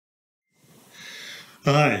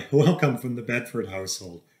Hi, welcome from the Bedford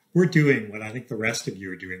household. We're doing what I think the rest of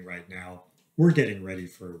you are doing right now. We're getting ready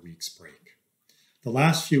for a week's break. The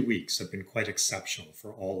last few weeks have been quite exceptional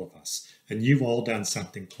for all of us, and you've all done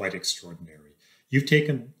something quite extraordinary. You've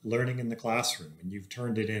taken learning in the classroom and you've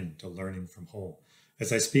turned it into learning from home.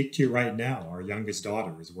 As I speak to you right now, our youngest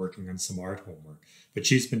daughter is working on some art homework, but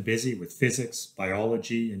she's been busy with physics,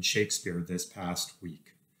 biology, and Shakespeare this past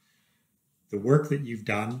week. The work that you've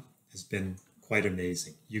done has been quite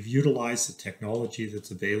amazing. You've utilized the technology that's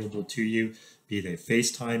available to you, be they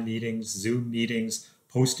FaceTime meetings, Zoom meetings,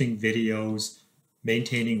 posting videos,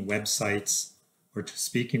 maintaining websites, or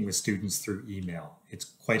speaking with students through email. It's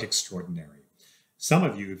quite extraordinary. Some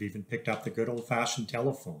of you have even picked up the good old-fashioned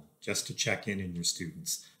telephone just to check in your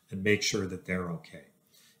students and make sure that they're okay.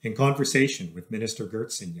 In conversation with Minister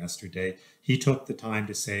Gertzen yesterday, he took the time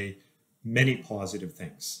to say many positive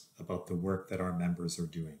things about the work that our members are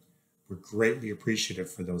doing. We're greatly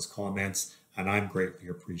appreciative for those comments, and I'm greatly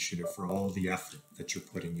appreciative for all the effort that you're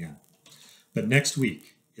putting in. But next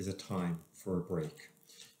week is a time for a break.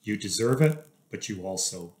 You deserve it, but you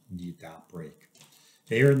also need that break.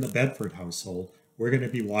 Here in the Bedford household, we're going to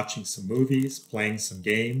be watching some movies, playing some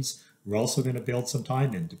games. We're also going to build some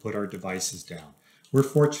time in to put our devices down. We're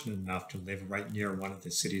fortunate enough to live right near one of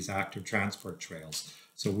the city's active transport trails,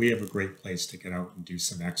 so we have a great place to get out and do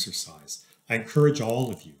some exercise. I encourage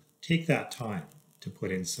all of you, take that time to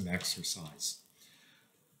put in some exercise.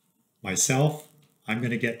 Myself, I'm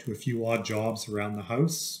going to get to a few odd jobs around the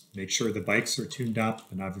house, make sure the bikes are tuned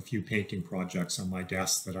up, and I have a few painting projects on my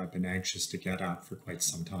desk that I've been anxious to get at for quite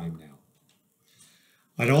some time now.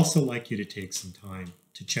 I'd also like you to take some time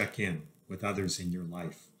to check in with others in your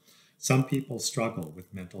life. Some people struggle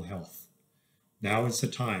with mental health. Now is the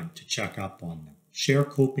time to check up on them. Share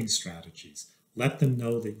coping strategies. Let them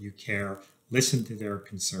know that you care, listen to their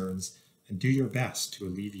concerns, and do your best to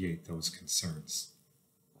alleviate those concerns.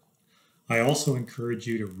 I also encourage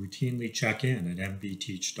you to routinely check in at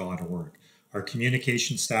mbteach.org. Our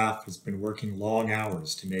communication staff has been working long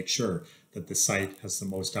hours to make sure that the site has the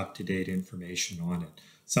most up-to-date information on it.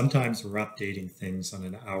 Sometimes we're updating things on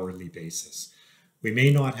an hourly basis. We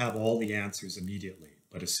may not have all the answers immediately,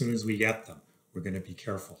 but as soon as we get them, we're going to be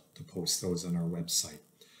careful to post those on our website.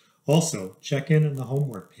 Also, check in on the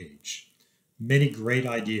homework page. Many great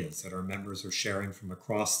ideas that our members are sharing from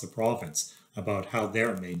across the province about how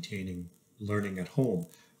they're maintaining learning at home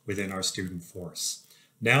within our student force.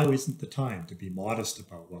 Now isn't the time to be modest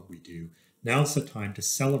about what we do. Now's the time to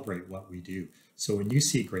celebrate what we do. So when you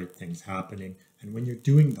see great things happening and when you're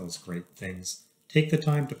doing those great things, take the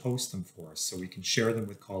time to post them for us so we can share them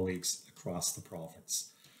with colleagues across the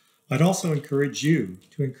province. I'd also encourage you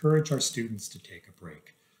to encourage our students to take a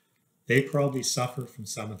break. They probably suffer from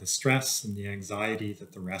some of the stress and the anxiety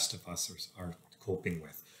that the rest of us are coping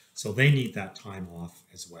with. So they need that time off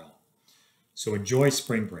as well. So enjoy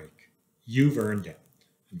spring break. You've earned it.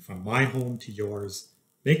 And from my home to yours,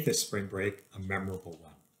 make this spring break a memorable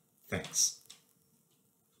one. Thanks.